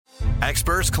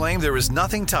Experts claim there is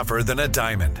nothing tougher than a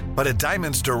diamond. But at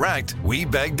Diamonds Direct, we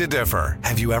beg to differ.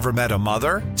 Have you ever met a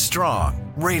mother?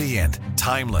 Strong, radiant,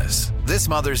 timeless. This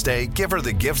Mother's Day, give her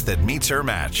the gift that meets her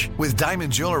match. With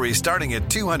diamond jewelry starting at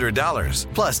 $200.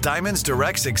 Plus Diamonds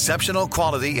Direct's exceptional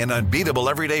quality and unbeatable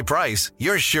everyday price,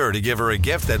 you're sure to give her a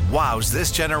gift that wows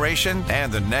this generation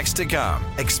and the next to come.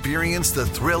 Experience the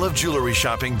thrill of jewelry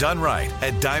shopping done right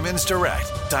at Diamonds Direct.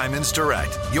 Diamonds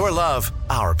Direct. Your love,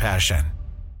 our passion.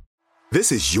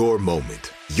 This is your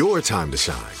moment, your time to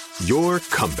shine, your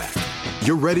comeback.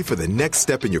 You're ready for the next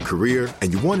step in your career,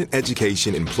 and you want an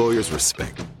education employers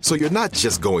respect. So you're not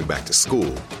just going back to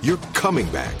school, you're coming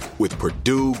back with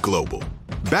Purdue Global.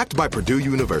 Backed by Purdue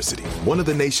University, one of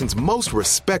the nation's most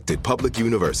respected public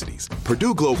universities,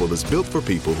 Purdue Global is built for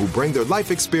people who bring their life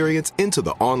experience into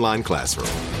the online classroom.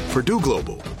 Purdue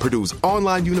Global, Purdue's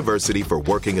online university for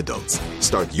working adults.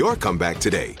 Start your comeback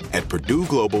today at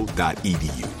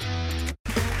purdueglobal.edu.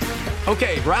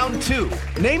 Okay, round two.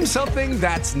 Name something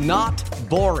that's not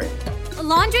boring. A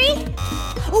laundry?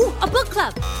 Ooh, a book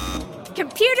club.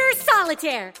 Computer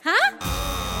solitaire, huh?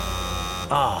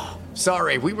 Ah,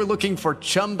 sorry, we were looking for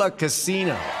Chumba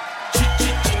Casino.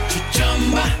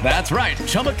 That's right,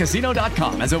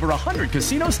 ChumbaCasino.com has over 100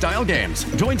 casino-style games.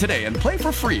 Join today and play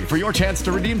for free for your chance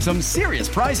to redeem some serious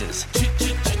prizes.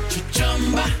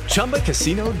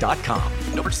 ChumbaCasino.com.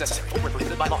 No purchase necessary. Void where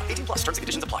prohibited by law. 18+ terms and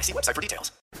conditions apply. See website for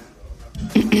details.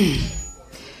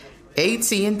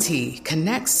 AT&T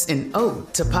connects an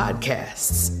ode to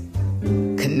podcasts.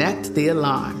 Connect the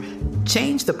alarm.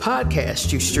 Change the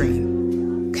podcast you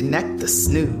stream. Connect the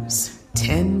snooze.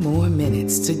 10 more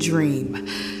minutes to dream.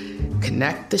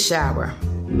 Connect the shower.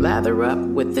 Lather up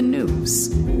with the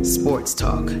news. Sports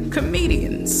talk,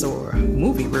 comedians, or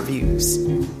movie reviews.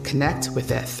 Connect with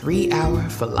that 3-hour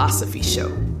philosophy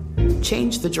show.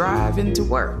 Change the drive into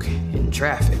work in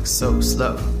traffic so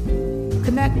slow.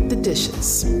 Connect the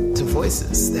dishes to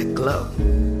voices that glow.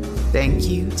 Thank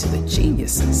you to the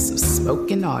geniuses of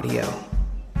spoken audio.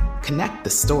 Connect the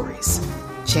stories.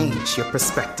 Change your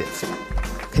perspective.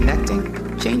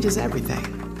 Connecting changes everything.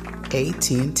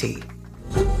 AT&T.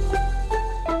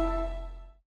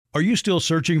 Are you still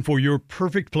searching for your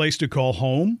perfect place to call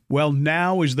home? Well,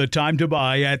 now is the time to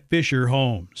buy at Fisher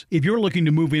Homes. If you're looking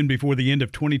to move in before the end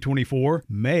of 2024,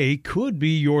 May could be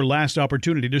your last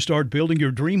opportunity to start building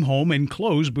your dream home and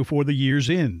close before the year's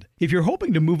end. If you're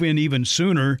hoping to move in even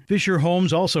sooner, Fisher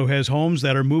Homes also has homes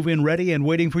that are move-in ready and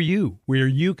waiting for you, where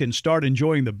you can start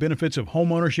enjoying the benefits of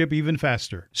homeownership even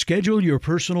faster. Schedule your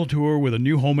personal tour with a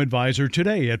new home advisor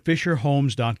today at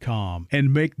FisherHomes.com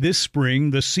and make this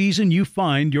spring the season you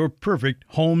find your perfect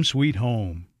home sweet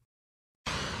home.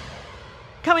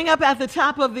 Coming up at the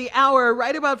top of the hour,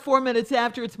 right about 4 minutes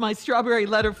after, it's my strawberry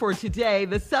letter for today.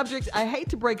 The subject, I hate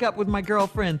to break up with my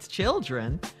girlfriend's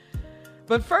children.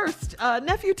 But first,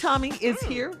 Nephew Tommy is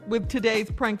here with today's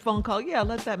prank phone call. Yeah,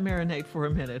 let that marinate for a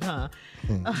minute, huh?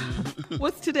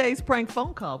 What's today's prank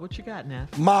phone call? What you got,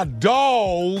 Neff? My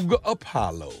dog,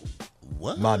 Apollo.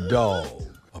 What? My dog,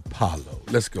 Apollo.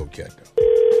 Let's go, Kendo.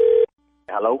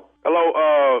 Hello?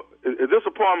 Hello, is this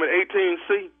apartment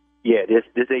 18C? Yeah, this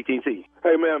 18C.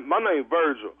 Hey, man, my name's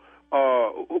Virgil.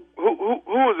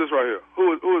 Who is this right here?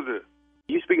 Who is this?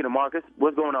 You speaking to Marcus?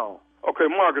 What's going on? Okay,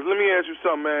 Marcus, let me ask you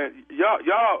something, man. Y'all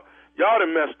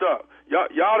done messed up.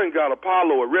 Y'all done got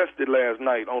Apollo arrested last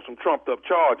night on some trumped-up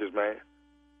charges, man.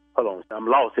 Hold on, I'm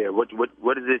lost here. What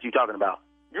is this you talking about?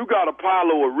 You got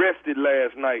Apollo arrested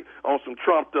last night on some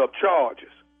trumped-up charges.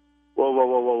 Whoa.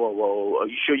 Are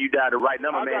you sure you dialed the right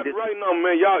number, man? I got the right number,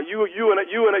 man. Y'all, you and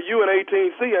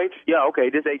 18C, ain't you? Yeah,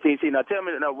 okay, this 18C. Now tell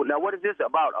me, now what is this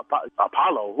about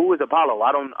Apollo? Who is Apollo?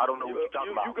 I don't know what you're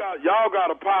talking about. Y'all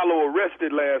got Apollo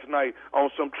arrested last night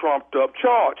on some trumped up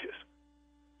charges.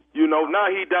 You know, now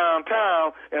he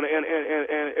downtown and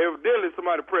evidently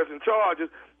somebody pressing charges.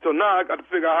 So now I got to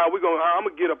figure out how I'm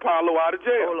gonna get Apollo out of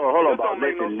jail. Hold on,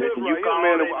 listen. You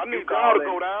man. I need y'all to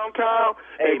go downtown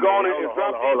and go on and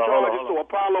drop these charges so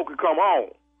Apollo can come home.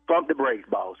 Pump the brakes,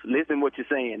 boss. Listen what you're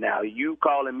saying now. You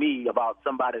calling me about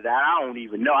somebody that I don't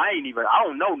even know. I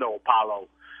don't know no Apollo.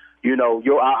 You know,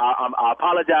 I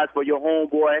apologize for your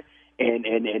homeboy and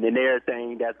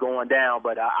everything that's going down,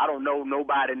 but I don't know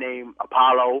nobody named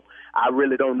Apollo. I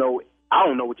really don't know. I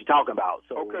don't know what you're talking about.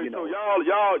 So, okay, you know.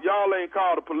 So y'all ain't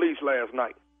called the police last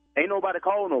night. Ain't nobody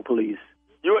called no police.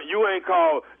 You ain't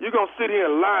called. You gonna sit here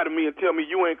and lie to me and tell me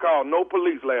you ain't called no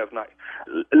police last night?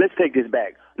 Let's take this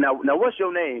back. Now, what's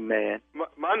your name, man?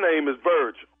 My name is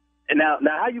Virgil. And now,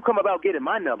 how you come about getting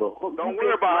my number? Don't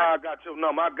worry about how I got your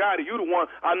number. I got it. You the one.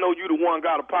 I know you the one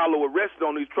got Apollo arrested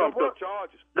on these trumped up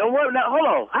charges. Don't worry. Now, hold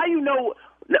on. How you know?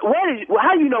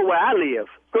 How you know where I live?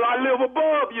 Because I live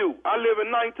above you. I live in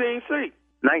 19C.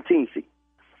 19C.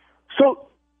 So,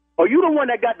 are you the one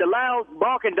that got the loud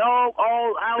barking dog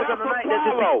all hours of the night?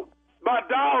 Apollo. My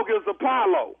dog is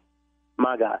Apollo.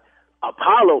 My God.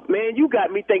 Apollo, man, you got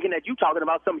me thinking that you talking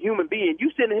about some human being. You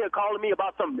sitting here calling me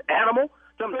about some animal,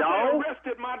 some dog. They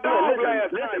arrested my dog last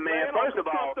night. Listen, man, first of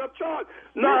all.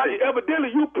 Nah,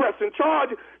 evidently you pressing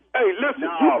charges. Hey, listen,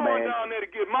 you going down there to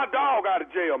get my dog out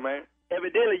of jail, man.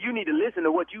 Evidently, you need to listen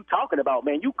to what you talking about,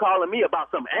 man. You calling me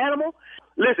about some animal?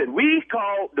 Listen, we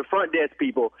call the front desk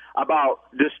people about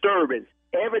disturbance.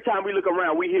 Every time we look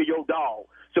around, we hear your dog.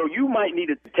 So you might need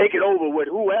to take it over with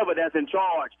whoever that's in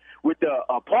charge with the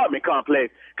apartment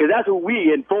complex, because that's who we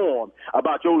inform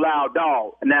about your loud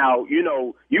dog. Now, you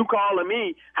know, you calling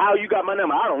me, how you got my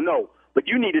number, I don't know. But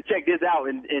you need to check this out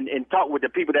and talk with the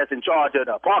people that's in charge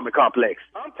of the apartment complex.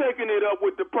 I'm taking it up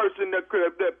with the person that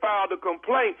filed a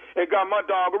complaint and got my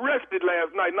dog arrested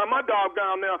last night. Now, my dog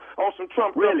down there on some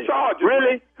trumped-up charges.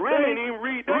 Really? They didn't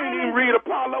even read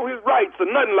Apollo his rights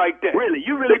or nothing like that. Really?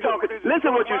 You really talking?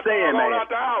 Listen what you're saying, man. Out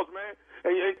the house, man.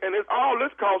 And it's all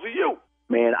this cause of you.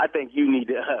 Man, I think you need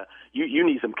to you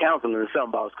need some counseling or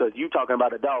something, boss, because you talking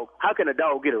about a dog. How can a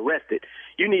dog get arrested?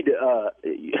 You need to.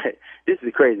 This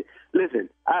is crazy. Listen,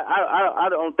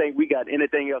 I don't think we got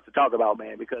anything else to talk about,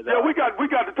 man. Because we got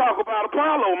to talk about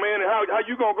Apollo, man, and how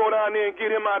you gonna go down there and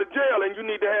get him out of jail, and you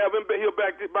need to have him here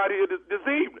back by here this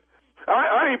evening.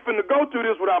 I ain't finna go through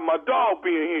this without my dog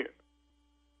being here.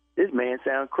 This man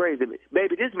sounds crazy.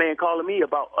 Baby, this man calling me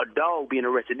about a dog being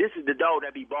arrested. This is the dog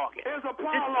that be barking. It's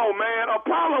Apollo, man.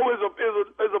 Apollo is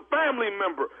a family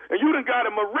member, and you done got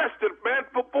him arrested, man,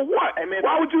 for what? Hey, man,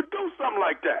 why would you do something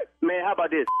like that? Man, how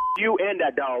about this? You and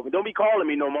that dog. Don't be calling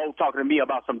me no more, talking to me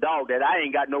about some dog that I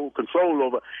ain't got no control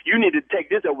over. You need to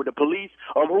take this up with the police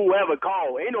or whoever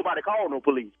called. Ain't nobody called no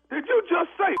police. Did you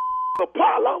just say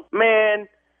Apollo?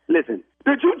 Man, listen.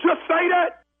 Did you just say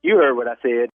that? You heard what I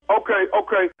said. Okay.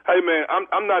 Hey, man,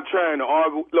 I'm not trying to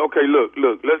argue. Okay, look.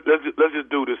 Let's just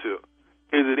do this here.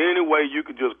 Is it any way you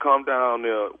could just come down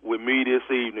there with me this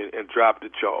evening and drop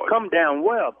the charge? Come down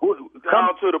where?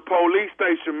 Down to the police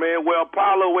station, man, where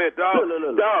Apollo went, dog.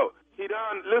 Look. Dog, he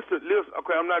down, listen.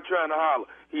 Okay, I'm not trying to holler.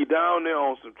 He down there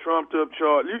on some trumped-up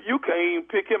charge. You can't even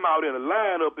pick him out in a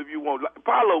lineup if you want.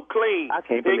 Apollo clean. I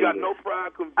can't believe it. He ain't got no prior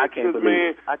convictions,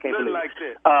 man. I can't believe like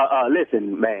that.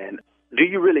 Listen, man. Do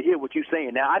you really hear what you're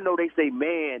saying? Now, I know they say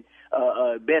man,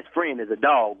 best friend is a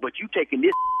dog, but you taking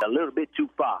this a little bit too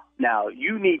far. Now,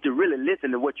 you need to really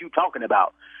listen to what you're talking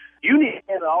about. You need to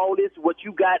handle all this, what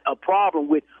you got a problem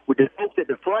with the folks at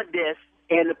the front desk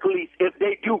and the police, if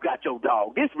they do got your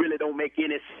dog. This really don't make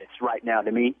any sense right now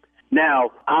to me.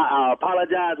 Now, I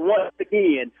apologize once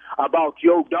again about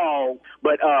your dog,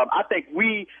 but I think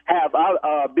we have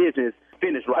our business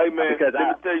finished right now. Hey, man,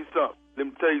 let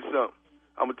me tell you something.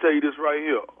 I'm going to tell you this right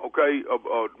here, okay?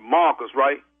 Marcus,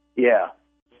 right? Yeah.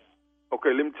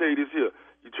 Okay, let me tell you this here.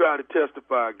 You try to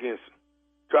testify against him.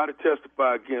 Try to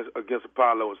testify against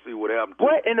Apollo and see what happens.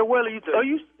 What in the world are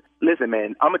you? Listen,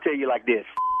 man, I'm going to tell you like this.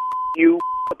 You,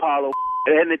 Apollo,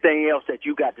 anything else that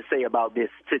you got to say about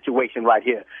this situation right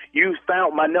here. You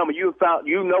found my number. You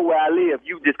know where I live.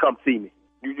 You just come see me.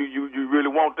 You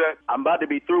really want that? I'm about to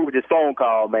be through with this phone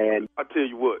call, man. I tell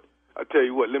you what.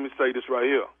 Let me say this right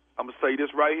here. I'm gonna say this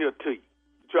right here to you.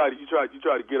 You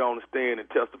try to get on the stand and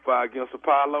testify against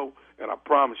Apollo, and I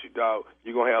promise you, dog,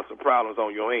 you're gonna have some problems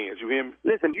on your hands. You hear me?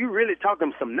 Listen, you really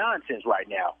talking some nonsense right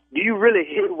now. Do you really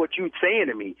hear what you saying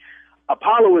to me?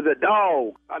 Apollo is a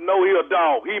dog. I know he a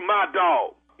dog. He my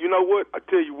dog. You know what? I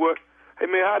tell you what. Hey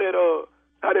man, how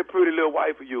that pretty little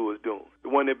wife of yours doing? The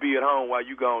one that be at home while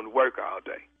you going to work all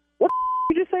day. What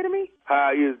you just say to me?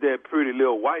 How is that pretty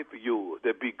little wife of yours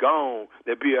that be gone,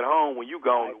 that be at home when you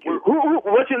gone to work?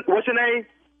 What's your name?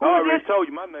 I already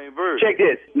told you my name, Virgil. Check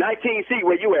this. 19C,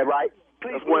 where you at, right?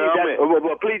 That's where I'm at.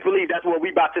 Well, please believe that's where we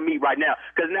about to meet right now.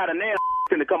 Because now the man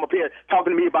finna come up here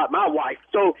talking to me about my wife.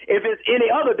 So if it's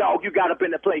any other dog you got up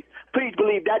in the place, please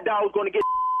believe that dog's going to get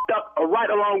up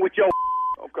right along with your.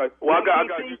 Okay. Well, I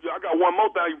got one more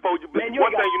thing before you. Man,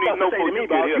 one thing you need to know before you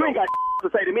get here. You ain't got to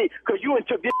say to me because you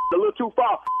took this a little too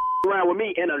far around with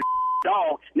me and a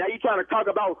dog. Now you trying to talk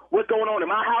about what's going on in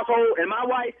my household and my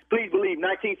wife? Please believe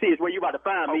 19C is where you about to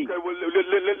find me. Okay. Well,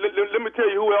 let me tell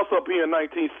you who else up here in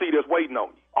 19C that's waiting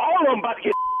on you. All of them about to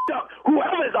get up.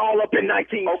 Whoever is all up in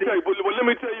 19C. Okay. Well, let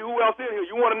me tell you who else in here.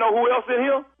 You want to know who else in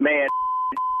here? Man.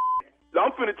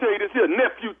 I'm finna tell you this here.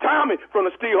 Nephew Tommy from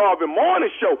the Steve Harvey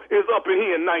Morning Show is up in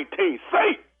here in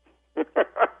 19C.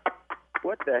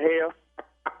 What the hell?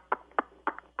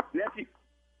 Nephew.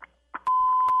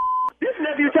 This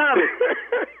Nephew Tommy.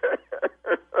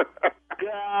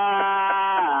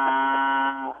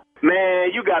 Man,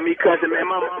 you got me cussing, man.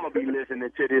 My mama be listening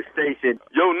to this station.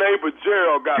 Your neighbor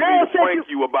Gerald got me to thank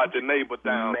you about your neighbor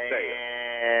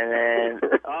downstairs. Man.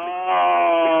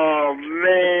 Oh,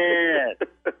 man.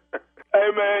 Hey,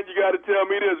 man, you got to tell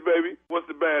me this, baby. What's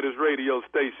the baddest radio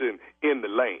station in the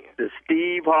land? The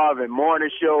Steve Harvey Morning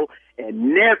Show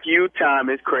and Nephew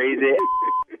Thomas Crazy.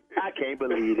 I can't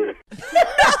believe it.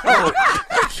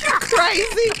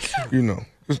 Crazy. You know,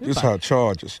 this is how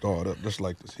charges start up, just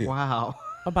like this here. Wow.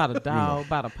 About a dog,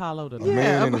 about Apollo. A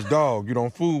man and his dog. You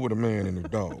don't fool with a man and his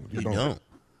dog. You don't.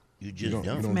 You just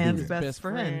don't. This man's best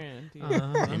friend.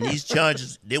 And these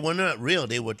charges, they were not real.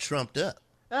 They were trumped up.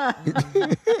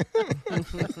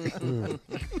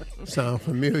 Sound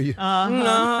familiar?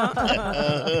 Now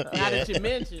that you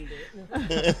mentioned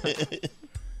it.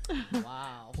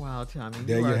 Wow. Wow, Tommy.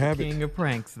 There you you are have the it. king of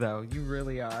pranks, though. You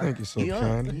really are. Thank you so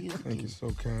kindly. Thank you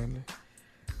so kindly.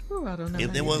 Ooh, I don't know.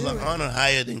 If there was an honor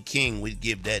higher than king, we'd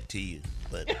give that to you.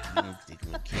 But I'm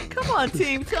sticking with king. Come on,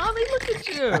 Team Tommy. Look at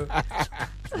you.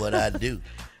 It's what I do.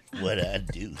 What I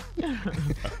do.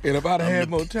 And if I'd had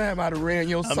more time, I'd have ran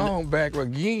your song back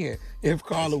again if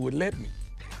Carla would let me.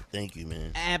 Thank you,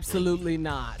 man. Absolutely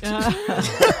not.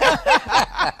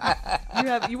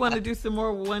 You want to do some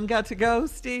more One Got to Go,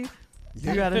 Steve?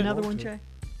 You got another one, Jay?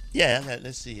 Yeah,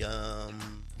 let's see.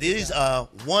 These are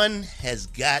One Has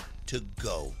Got to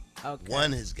Go. Okay.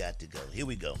 One has got to go. Here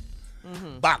we go.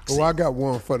 Mm-hmm. Boxing. Oh, I got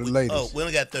one for the ladies. Oh, we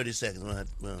only got 30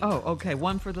 seconds. Okay.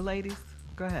 One for the ladies?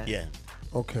 Go ahead. Yeah.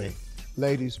 Okay.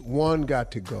 Ladies, one got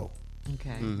to go.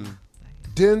 Okay. Mm-hmm.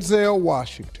 Denzel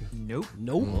Washington. Nope.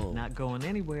 Not going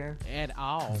anywhere. At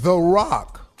all. The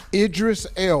Rock. Idris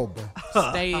Elba.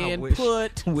 Stay in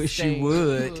put. Wish Stay you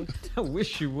would. put. I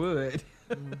wish you would.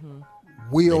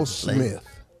 Will Smith.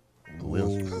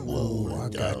 Whoa, I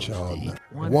got y'all now.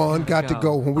 One got to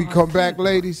go. When we come back,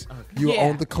 ladies, you're Yeah.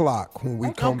 on the clock when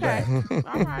we come back.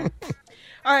 All right.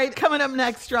 All right, coming up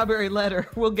next, Strawberry Letter.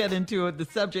 We'll get into it. The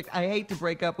subject, I hate to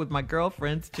break up with my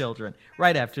girlfriend's children.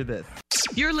 Right after this.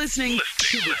 You're listening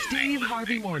to the Steve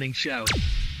Harvey Morning Show.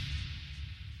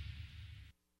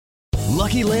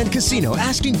 Lucky Land Casino,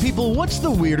 asking people, what's the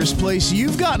weirdest place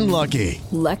you've gotten lucky?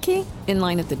 Lucky? In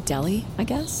line at the deli, I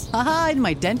guess? Aha, in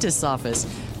my dentist's office.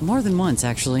 More than once,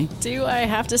 actually. Do I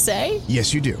have to say?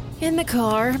 Yes, you do. In the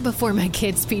car before my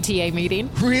kids' PTA meeting.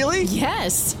 Really?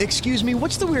 Yes. Excuse me,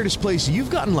 what's the weirdest place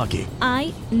you've gotten lucky?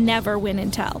 I never win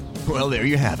and tell. Well, there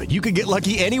you have it. You can get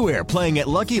lucky anywhere, playing at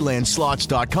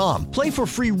LuckyLandSlots.com. Play for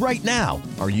free right now.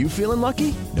 Are you feeling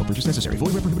lucky? No purchase necessary.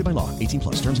 Void where prohibited by law. 18+.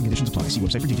 Terms and conditions apply. See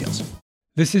website for details.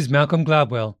 This is Malcolm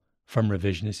Gladwell from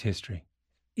Revisionist History.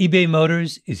 eBay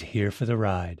Motors is here for the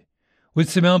ride. With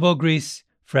some elbow grease,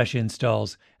 fresh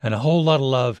installs, and a whole lot of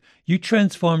love, you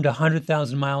transformed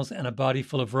 100,000 miles and a body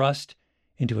full of rust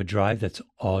into a drive that's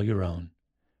all your own.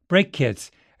 Brake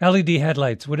kits, LED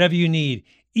headlights, whatever you need,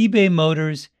 eBay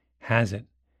Motors has it.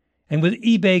 And with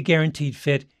eBay Guaranteed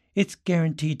Fit, it's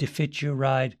guaranteed to fit your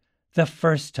ride the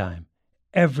first time,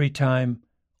 every time,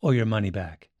 or your money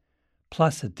back.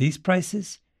 Plus, at these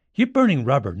prices, you're burning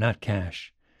rubber, not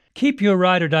cash. Keep your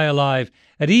ride or die alive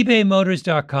at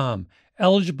ebaymotors.com.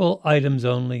 Eligible items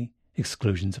only.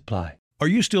 Exclusions apply. Are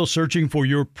you still searching for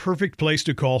your perfect place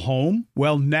to call home?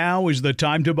 Well, now is the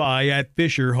time to buy at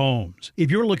Fisher Homes. If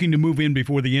you're looking to move in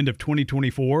before the end of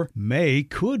 2024, May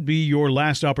could be your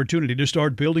last opportunity to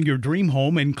start building your dream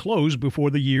home and close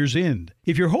before the year's end.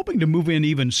 If you're hoping to move in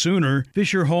even sooner,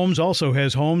 Fisher Homes also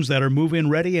has homes that are move-in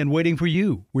ready and waiting for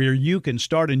you, where you can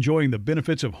start enjoying the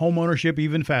benefits of homeownership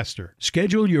even faster.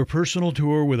 Schedule your personal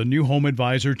tour with a new home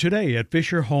advisor today at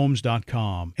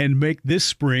FisherHomes.com and make this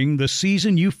spring the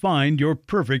season you find your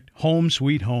perfect home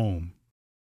sweet home.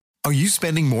 Are you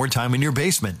spending more time in your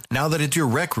basement now that it's your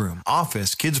rec room,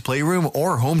 office, kids' playroom,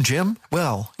 or home gym?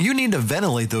 Well, you need to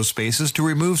ventilate those spaces to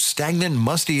remove stagnant,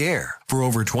 musty air. For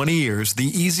over 20 years, the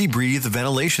Easy Breathe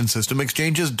ventilation system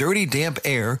exchanges dirty, damp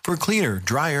air for cleaner,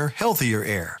 drier, healthier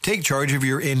air. Take charge of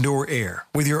your indoor air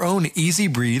with your own Easy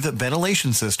Breathe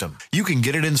ventilation system. You can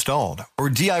get it installed, or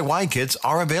DIY kits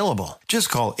are available.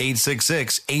 Just call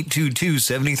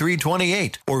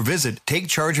 866-822-7328 or visit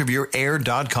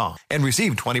takechargeofyourair.com and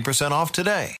receive 20% off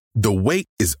today. The wait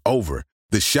is over.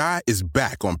 The Chi is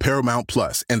back on Paramount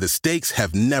Plus, and the stakes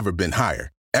have never been higher.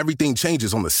 Everything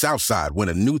changes on the South Side when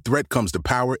a new threat comes to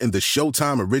power in the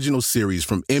Showtime original series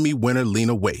from Emmy winner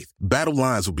Lena Waithe. Battle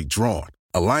lines will be drawn,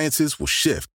 alliances will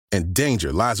shift, and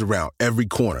danger lies around every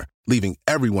corner, leaving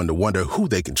everyone to wonder who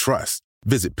they can trust.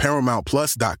 Visit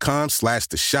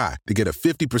ParamountPlus.com/TheShot to get a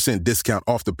 50% discount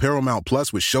off the Paramount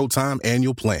Plus with Showtime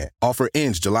annual plan. Offer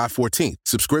ends July 14th.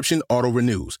 Subscription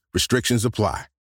auto-renews. Restrictions apply.